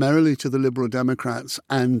 primarily to the Liberal Democrats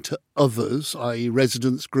and to others, i.e.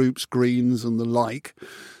 residents' groups, Greens and the like.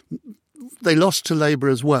 They lost to Labour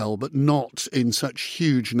as well, but not in such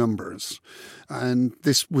huge numbers. And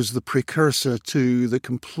this was the precursor to the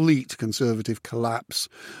complete Conservative collapse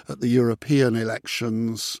at the European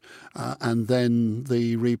elections and then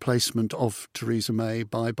the replacement of Theresa May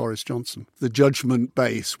by Boris Johnson. The judgment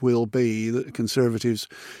base will be that the Conservatives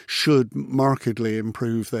should markedly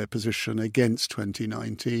improve their position against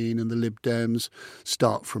 2019 and the Lib Dems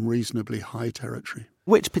start from reasonably high territory.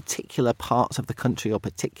 Which particular parts of the country or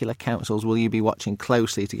particular councils will you be watching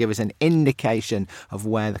closely to give us an indication of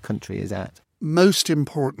where the country is at? Most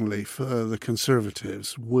importantly for the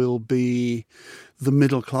Conservatives will be the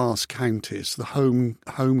middle-class counties, the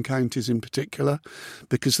home counties in particular,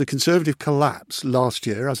 because the Conservative collapse last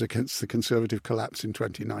year, as against the Conservative collapse in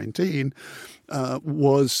 2019,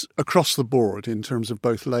 was across the board in terms of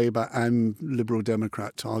both Labour and Liberal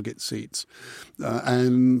Democrat target seats.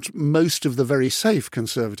 And most of the very safe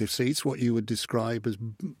Conservative seats, what you would describe as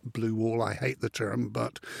blue wall, I hate the term,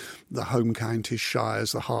 but the home counties,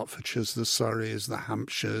 shires, the Hertfordshires, the Surreys, the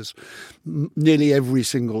Hampshires, nearly every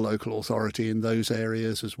single local authority in those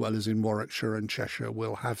areas, as well as in Warwickshire and Cheshire,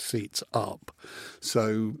 will have seats up.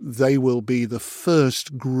 So they will be the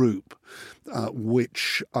first group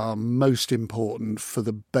which are most important for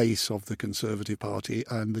the base of the Conservative Party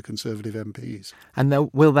and the Conservative MPs.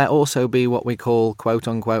 And will there also be what we call,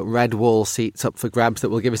 quote-unquote, red wall seats up for grabs that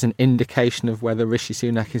will give us an indication of whether Rishi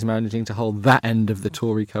Sunak is managing to hold that end of the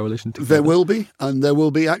Tory coalition together? There will be, and there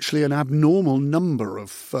will be actually an abnormal number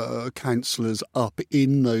of councillors up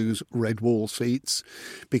in those red wall seats,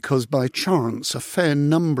 because by chance a fair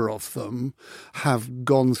number of them have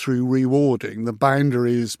gone through rewarding. The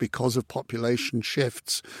boundaries, because of population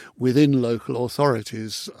shifts within local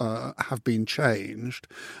authorities, have been changed,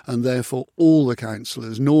 and therefore all the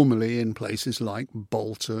councillors, normally in places like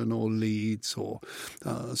Bolton or Leeds or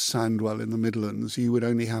Sandwell in the Midlands, you would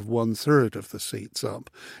only have 1/3 of the seats up.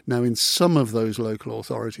 Now, in some of those local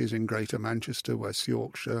authorities in Greater Manchester, West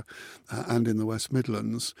Yorkshire and in the West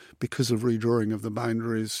Midlands, because of redrawing of the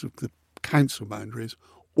boundaries, the council boundaries,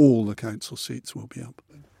 all the council seats will be up.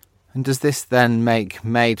 And does this then make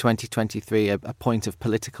May 2023 a point of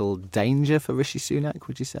political danger for Rishi Sunak,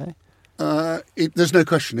 would you say? There's no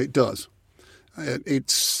question it does.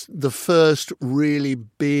 It's the first really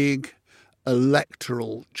big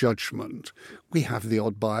electoral judgment. We have the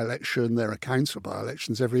odd by-election. There are council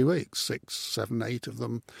by-elections every week, 6, 7, 8 of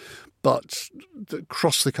them. But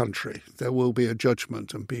across the country, there will be a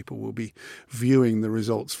judgment, and people will be viewing the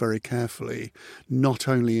results very carefully, not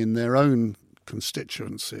only in their own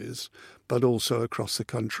constituencies, but also across the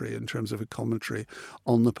country in terms of a commentary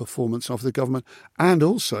on the performance of the government and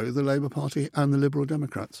also the Labour Party and the Liberal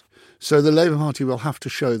Democrats. So the Labour Party will have to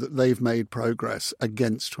show that they've made progress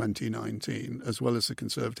against 2019, as well as the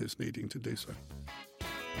Conservatives needing to do so.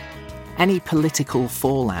 Any political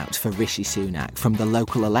fallout for Rishi Sunak from the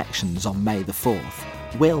local elections on May the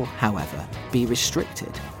 4th will, however, be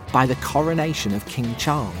restricted by the coronation of King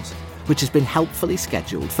Charles, which has been helpfully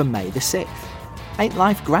scheduled for May the 6th. Ain't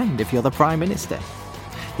life grand if you're the Prime Minister?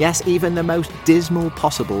 Yes, even the most dismal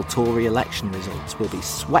possible Tory election results will be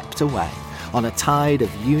swept away on a tide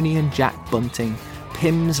of Union Jack bunting,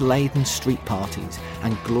 Pims-laden street parties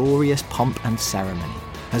and glorious pomp and ceremony,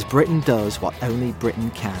 as Britain does what only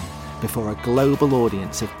Britain can before a global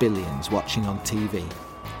audience of billions watching on TV.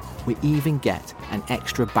 We even get an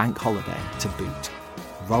extra bank holiday to boot.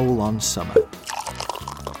 Roll on summer.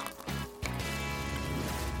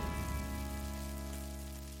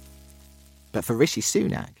 But for Rishi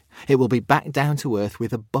Sunak, it will be back down to earth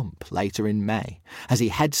with a bump later in May, as he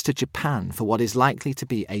heads to Japan for what is likely to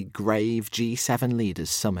be a grave G7 leaders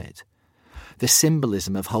summit. The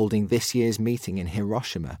symbolism of holding this year's meeting in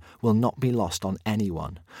Hiroshima will not be lost on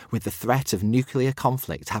anyone, with the threat of nuclear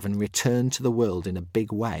conflict having returned to the world in a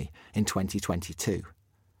big way in 2022.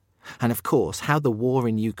 And of course, how the war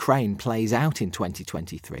in Ukraine plays out in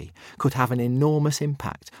 2023 could have an enormous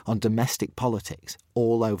impact on domestic politics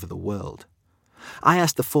all over the world. I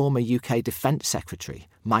asked the former UK Defence Secretary,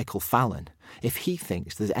 Michael Fallon, if he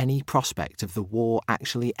thinks there's any prospect of the war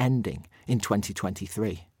actually ending in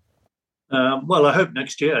 2023. Well, I hope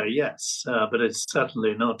next year, yes, but it's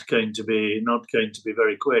certainly not going to be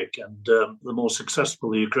very quick. And the more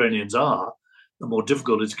successful the Ukrainians are, the more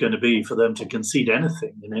difficult it's going to be for them to concede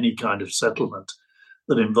anything in any kind of settlement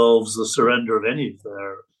that involves the surrender of any of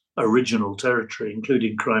their original territory,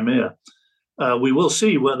 including Crimea. We will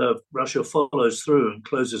see whether Russia follows through and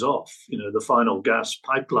closes off, the final gas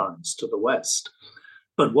pipelines to the west.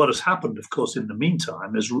 But what has happened, of course, in the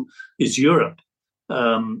meantime is Europe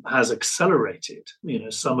has accelerated,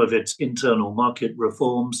 some of its internal market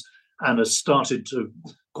reforms and has started to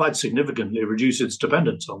quite significantly reduce its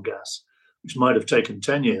dependence on gas, which might have taken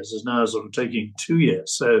 10 years, is now sort of taking 2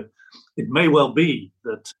 years. So it may well be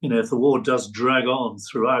that, if the war does drag on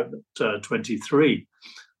throughout 23,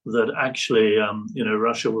 that actually,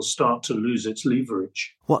 Russia will start to lose its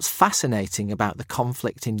leverage. What's fascinating about the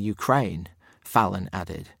conflict in Ukraine, Fallon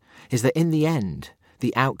added, is that in the end,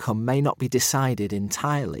 the outcome may not be decided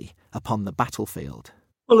entirely upon the battlefield.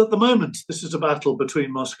 Well, at the moment, this is a battle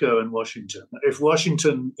between Moscow and Washington. If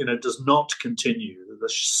Washington, does not continue the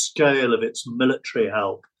scale of its military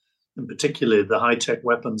help, and particularly the high-tech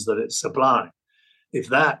weapons that it supplies, if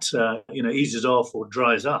that, eases off or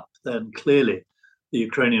dries up, then clearly the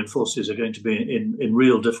Ukrainian forces are going to be in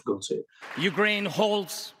real difficulty. Ukraine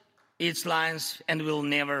holds its lines and will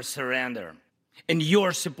never surrender. And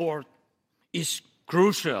your support is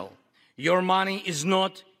crucial. Your money is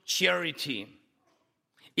not charity.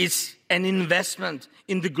 It's an investment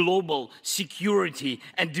in the global security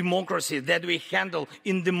and democracy that we handle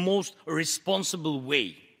in the most responsible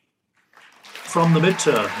way. From the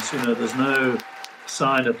midterms, there's no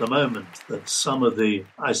sign at the moment that some of the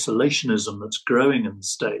isolationism that's growing in the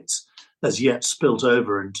States has yet spilt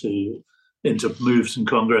over into moves in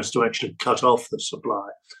Congress to actually cut off the supply.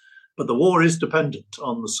 But the war is dependent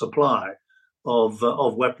on the supply of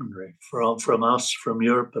weaponry from us, from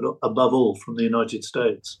Europe, but above all from the United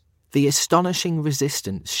States. The astonishing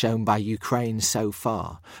resistance shown by Ukraine so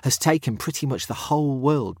far has taken pretty much the whole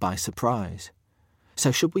world by surprise.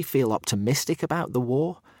 So should we feel optimistic about the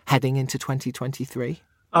war heading into 2023?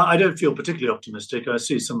 I don't feel particularly optimistic. I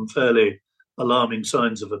see some fairly alarming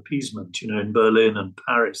signs of appeasement, in Berlin and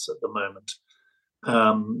Paris at the moment,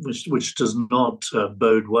 which does not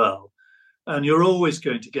bode well. And you're always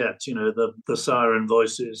going to get, the siren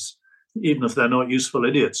voices, even if they're not useful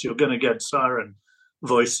idiots, you're going to get siren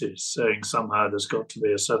voices saying somehow there's got to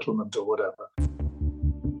be a settlement or whatever.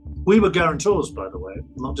 We were guarantors, by the way,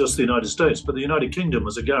 not just the United States, but the United Kingdom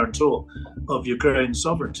was a guarantor of Ukraine's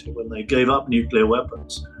sovereignty when they gave up nuclear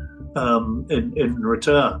weapons in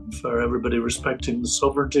return for everybody respecting the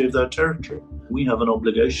sovereignty of their territory. We have an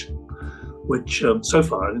obligation, which so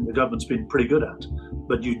far I think the government's been pretty good at.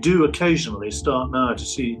 But you do occasionally start now to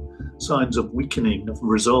see signs of weakening of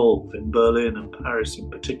resolve in Berlin and Paris in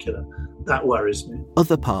particular. That worries me.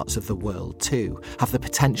 Other parts of the world, too, have the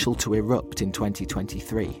potential to erupt in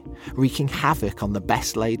 2023, wreaking havoc on the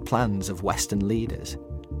best-laid plans of Western leaders.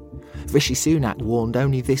 Rishi Sunak warned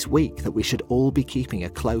only this week that we should all be keeping a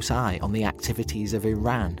close eye on the activities of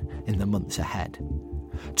Iran in the months ahead.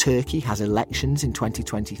 Turkey has elections in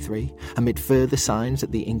 2023, amid further signs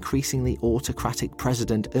that the increasingly autocratic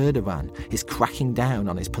President Erdogan is cracking down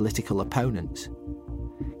on his political opponents.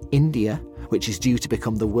 India, which is due to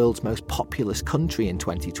become the world's most populous country in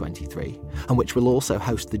 2023, and which will also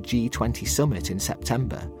host the G20 summit in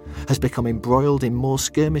September, has become embroiled in more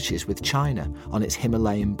skirmishes with China on its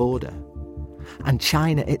Himalayan border. And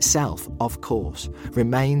China itself, of course,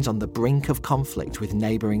 remains on the brink of conflict with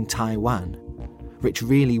neighbouring Taiwan, which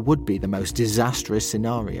really would be the most disastrous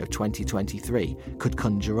scenario 2023 could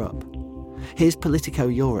conjure up. Here's Politico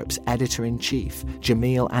Europe's editor-in-chief,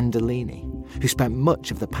 Jamil Andolini, who spent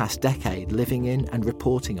much of the past decade living in and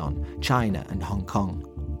reporting on China and Hong Kong.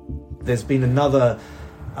 There's been another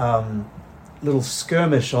little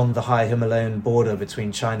skirmish on the high Himalayan border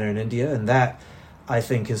between China and India, and that, I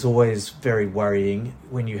think, is always very worrying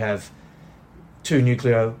when you have two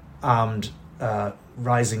nuclear-armed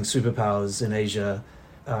rising superpowers in Asia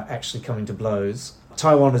actually coming to blows.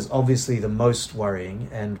 Taiwan is obviously the most worrying,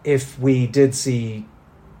 and if we did see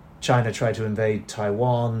China try to invade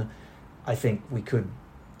Taiwan, I think we could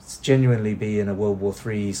genuinely be in a World War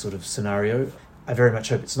III sort of scenario. I very much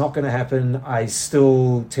hope it's not going to happen. I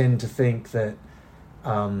still tend to think that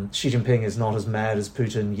Xi Jinping is not as mad as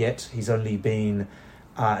Putin yet. He's only been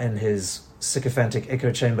in his sycophantic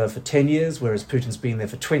echo chamber for 10 years, whereas Putin's been there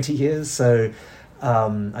for 20 years. So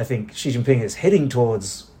I think Xi Jinping is heading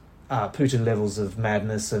towards Putin levels of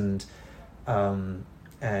madness and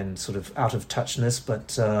sort of out of touchness,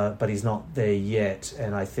 but he's not there yet.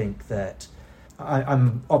 And I think that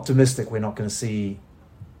I'm optimistic we're not going to see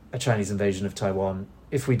a Chinese invasion of Taiwan.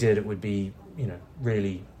 If we did, it would be,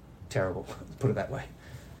 really terrible, put it that way.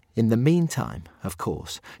 In the meantime, of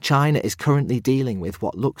course, China is currently dealing with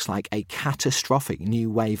what looks like a catastrophic new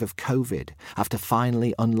wave of COVID after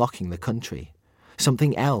finally unlocking the country.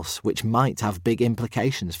 Something else which might have big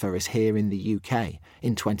implications for us here in the UK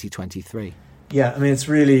in 2023. Yeah, I mean, it's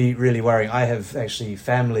really, really worrying. I have actually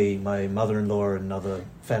family, my mother-in-law and other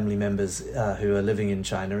family members who are living in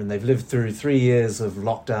China, and they've lived through 3 years of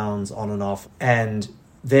lockdowns on and off. And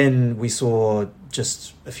then we saw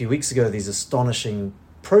just a few weeks ago these astonishing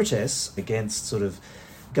protests against sort of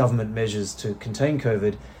government measures to contain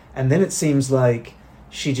COVID. And then it seems like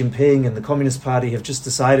Xi Jinping and the Communist Party have just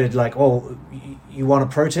decided, like, oh, you want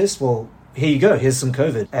to protest? Well, here you go, here's some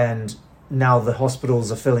COVID. And now the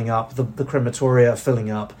hospitals are filling up, the crematoria are filling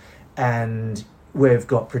up, and we've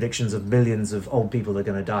got predictions of millions of old people are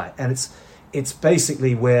going to die. And it's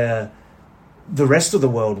basically where the rest of the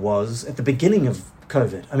world was at the beginning of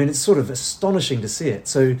COVID. I mean, it's sort of astonishing to see it.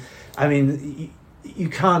 So, I mean, you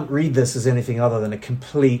can't read this as anything other than a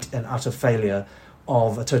complete and utter failure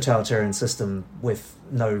of a totalitarian system with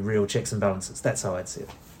no real checks and balances. That's how I'd see it.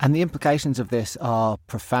 And the implications of this are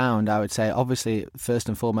profound, I would say. Obviously, first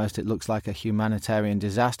and foremost, it looks like a humanitarian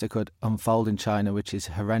disaster could unfold in China, which is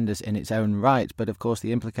horrendous in its own right. But of course,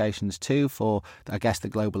 the implications too for, I guess, the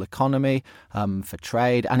global economy, for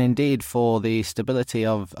trade, and indeed for the stability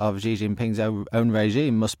of Xi Jinping's own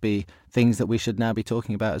regime must be things that we should now be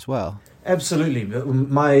talking about as well. Absolutely.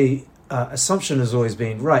 My assumption has always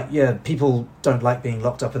been, right, yeah, people don't like being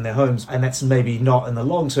locked up in their homes, and that's maybe not in the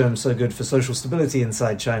long term so good for social stability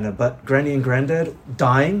inside China, but Granny and Granddad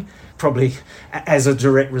dying, probably as a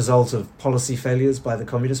direct result of policy failures by the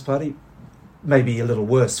Communist Party, maybe a little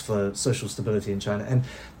worse for social stability in China. And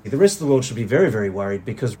the rest of the world should be very, very worried,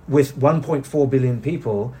 because with 1.4 billion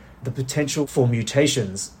people, the potential for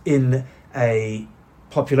mutations in a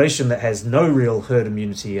population that has no real herd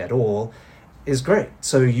immunity at all is great.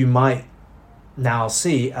 So you might now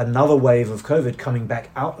see another wave of COVID coming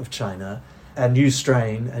back out of China, a new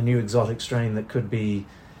strain, a new exotic strain that could be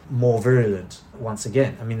more virulent once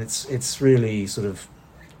again. I mean, it's really sort of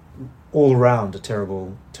all around a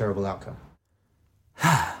terrible, terrible outcome.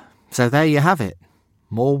 So there you have it.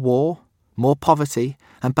 More war, more poverty,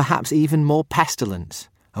 and perhaps even more pestilence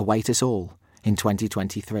await us all in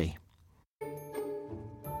 2023.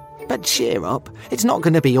 But cheer up, it's not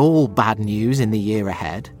going to be all bad news in the year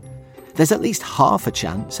ahead. There's at least half a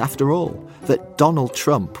chance, after all, that Donald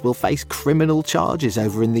Trump will face criminal charges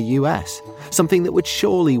over in the US, something that would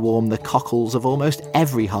surely warm the cockles of almost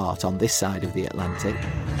every heart on this side of the Atlantic.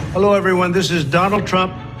 Hello, everyone. This is Donald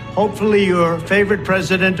Trump. Hopefully your favorite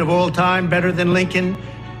president of all time, better than Lincoln,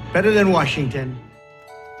 better than Washington.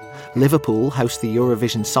 Liverpool host the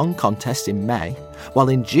Eurovision Song Contest in May, while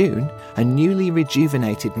in June, a newly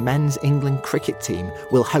rejuvenated men's England cricket team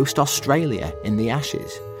will host Australia in the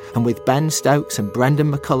Ashes. And with Ben Stokes and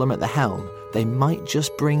Brendan McCullum at the helm, they might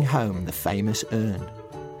just bring home the famous urn.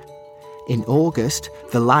 In August,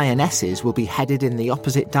 the Lionesses will be headed in the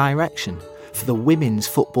opposite direction for the Women's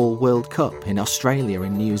Football World Cup in Australia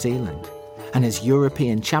and New Zealand. And as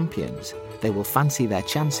European champions, they will fancy their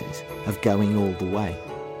chances of going all the way.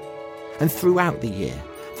 And throughout the year,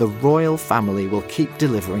 the royal family will keep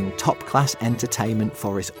delivering top-class entertainment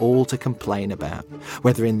for us all to complain about,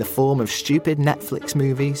 whether in the form of stupid Netflix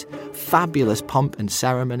movies, fabulous pomp and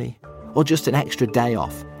ceremony, or just an extra day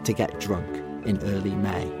off to get drunk in early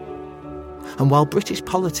May. And while British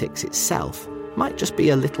politics itself might just be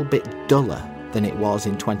a little bit duller than it was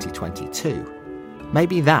in 2022,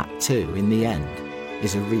 maybe that too, in the end,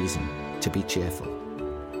 is a reason to be cheerful.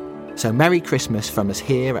 So Merry Christmas from us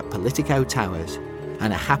here at Politico Towers,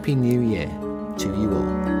 and a Happy New Year to you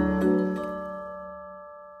all.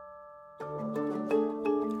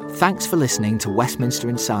 Thanks for listening to Westminster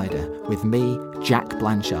Insider with me, Jack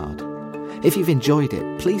Blanchard. If you've enjoyed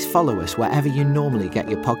it, please follow us wherever you normally get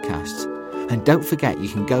your podcasts. And don't forget you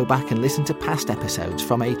can go back and listen to past episodes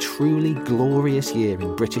from a truly glorious year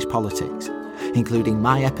in British politics, including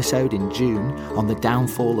my episode in June on the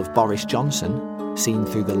downfall of Boris Johnson, seen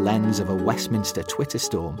through the lens of a Westminster Twitter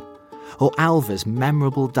storm, or Alva's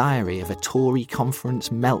memorable diary of a Tory conference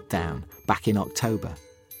meltdown back in October.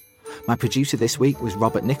 My producer this week was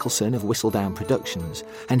Robert Nicholson of Whistledown Productions,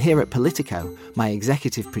 and here at Politico, my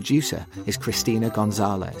executive producer is Christina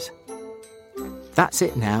Gonzalez. That's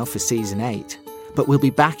it now for Season 8, but we'll be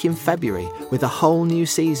back in February with a whole new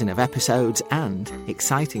season of episodes and,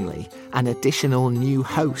 excitingly, an additional new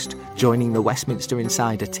host joining the Westminster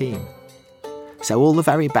Insider team. So all the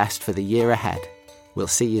very best for the year ahead. We'll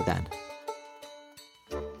see you then.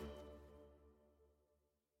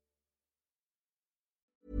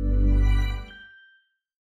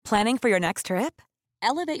 Planning for your next trip?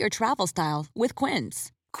 Elevate your travel style with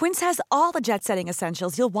Quince. Quince has all the jet-setting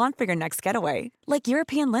essentials you'll want for your next getaway, like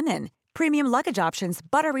European linen, premium luggage options,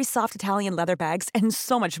 buttery soft Italian leather bags, and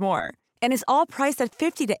so much more. And is all priced at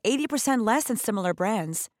 50 to 80% less than similar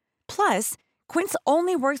brands. Plus, Quince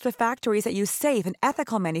only works with factories that use safe and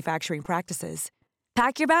ethical manufacturing practices.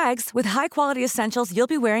 Pack your bags with high-quality essentials you'll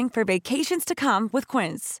be wearing for vacations to come with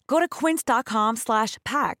Quince. Go to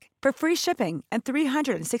quince.com/pack for free shipping and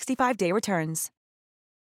 365-day returns.